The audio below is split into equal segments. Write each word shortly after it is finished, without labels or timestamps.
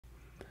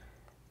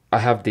I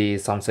have the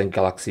Samsung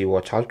Galaxy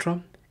Watch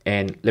Ultra,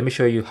 and let me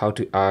show you how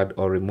to add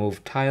or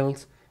remove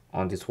tiles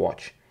on this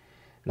watch.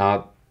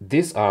 Now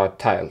these are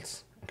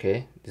tiles,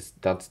 okay?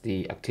 That's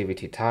the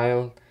activity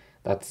tile,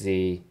 that's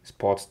the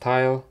sports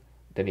tile,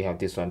 then you have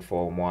this one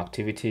for more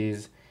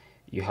activities,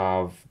 you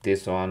have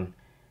this one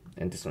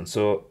and this one.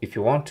 So if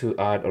you want to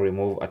add or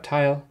remove a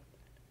tile,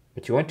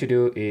 what you want to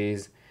do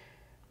is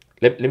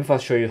let me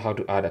first show you how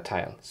to add a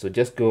tile. So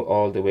just go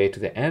all the way to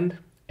the end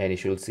and you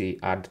should see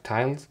add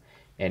tiles,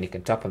 and you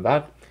can tap on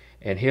that,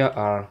 and here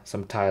are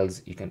some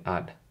tiles you can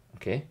add.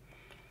 Okay,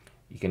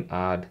 you can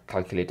add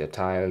calculator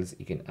tiles,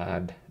 you can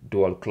add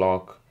dual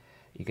clock,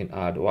 you can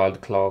add world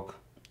clock,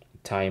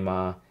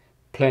 timer,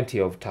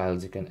 plenty of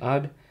tiles you can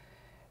add.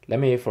 Let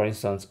me for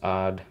instance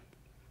add,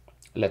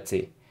 let's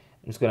see,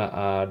 I'm just gonna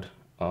add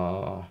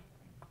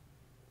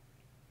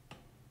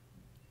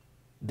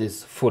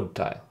this food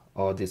tile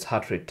or this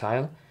heart rate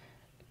tile.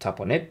 Tap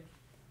on it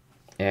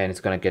and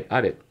it's gonna get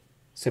added.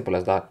 Simple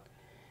as that.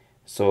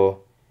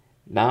 So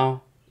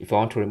now if I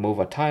want to remove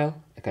a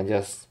tile, I can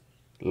just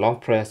long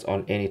press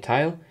on any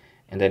tile,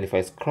 and then if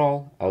I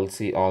scroll, I'll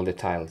see all the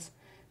tiles.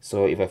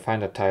 So if I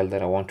find a tile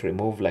that I want to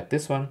remove, like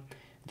this one,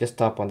 just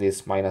tap on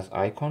this minus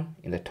icon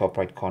in the top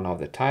right corner of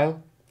the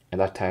tile, and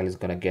that tile is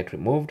gonna get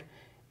removed,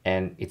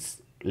 and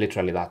it's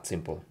literally that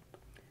simple.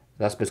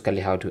 That's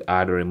basically how to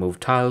add or remove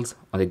tiles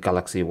on the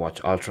Galaxy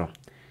Watch Ultra.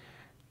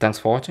 Thanks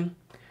for watching.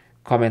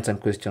 Comments and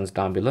questions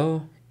down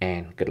below,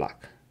 and good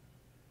luck.